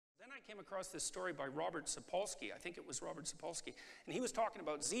I came across this story by Robert Sapolsky. I think it was Robert Sapolsky. And he was talking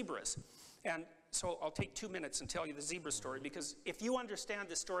about zebras. And so I'll take 2 minutes and tell you the zebra story, because if you understand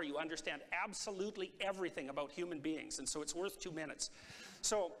this story, you understand absolutely everything about human beings. And so it's worth 2 minutes.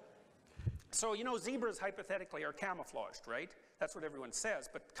 So you know, zebras hypothetically are camouflaged, right? That's what everyone says.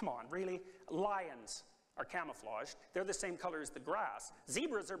 But come on, really? Lions are camouflaged. They're the same color as the grass.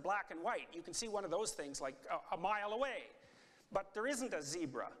 Zebras are black and white. You can see one of those things like a mile away. But there isn't a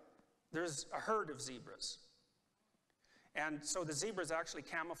zebra. There's a herd of zebras. And so the zebra is actually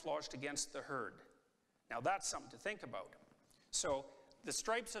camouflaged against the herd. Now that's something to think about. So the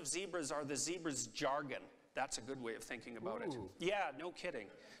stripes of zebras are the zebra's jargon. That's a good way of thinking about it. Yeah, no kidding.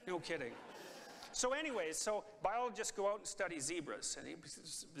 No kidding. So anyways, so biologists go out and study zebras, and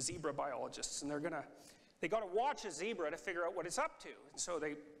zebra biologists, and they got to watch a zebra to figure out what it's up to. And so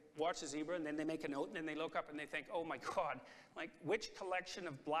they watch a zebra, and then they make a note, and then they look up and they think, oh my God, like which collection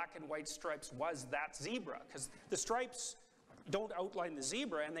of black and white stripes was that zebra? Because the stripes don't outline the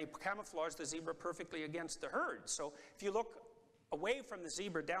zebra, and they camouflage the zebra perfectly against the herd. So if you look away from the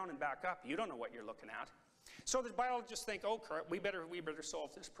zebra down and back up, you don't know what you're looking at. So the biologists think, oh crap, we better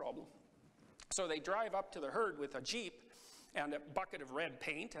solve this problem. So they drive up to the herd with a Jeep and a bucket of red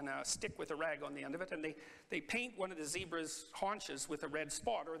paint and a stick with a rag on the end of it, and they paint one of the zebra's haunches with a red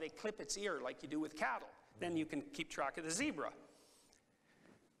spot, or they clip its ear like you do with cattle. Then you can keep track of the zebra.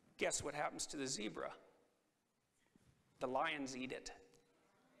 Guess what happens to the zebra? The lions eat it.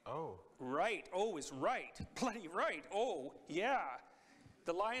 Oh. Right. Oh is right. Bloody right. Oh, yeah.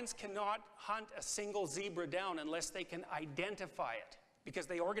 The lions cannot hunt a single zebra down unless they can identify it, because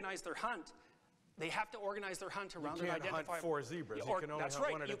they organize their hunt. They have to organize their hunt around an identifier. You can't hunt 4 zebras. You can only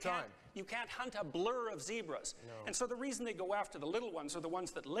hunt one at a time. You can't hunt a blur of zebras. No. And so the reason they go after the little ones, or the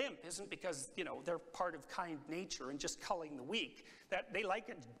ones that limp, isn't because, you know, they're part of kind nature and just culling the weak. That they like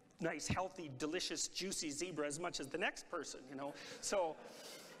a nice, healthy, delicious, juicy zebra as much as the next person, you know.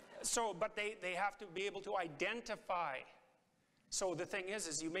 But they have to be able to identify. So the thing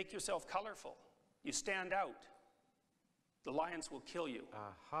is you make yourself colorful. You stand out. The lions will kill you.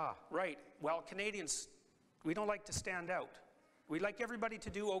 Aha. Right. Well, Canadians, we don't like to stand out. We like everybody to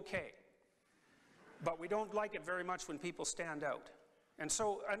do okay. But we don't like it very much when people stand out. And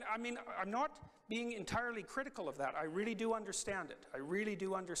so, I mean, I'm not being entirely critical of that. I really do understand it. I really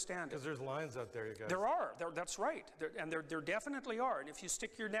do understand it. Because there's lions out there, you guys. There are. That's right. There definitely are. And if you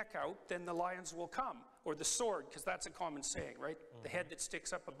stick your neck out, then the lions will come. Or the sword, because that's a common saying, right? The head that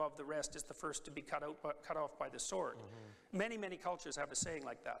sticks up above the rest is the first to be cut off by the sword. Many, many cultures have a saying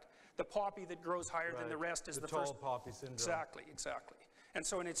like that. The poppy that grows higher than the rest is the first. The tall poppy syndrome. Exactly, exactly. And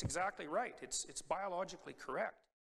so, and it's exactly right. It's biologically correct.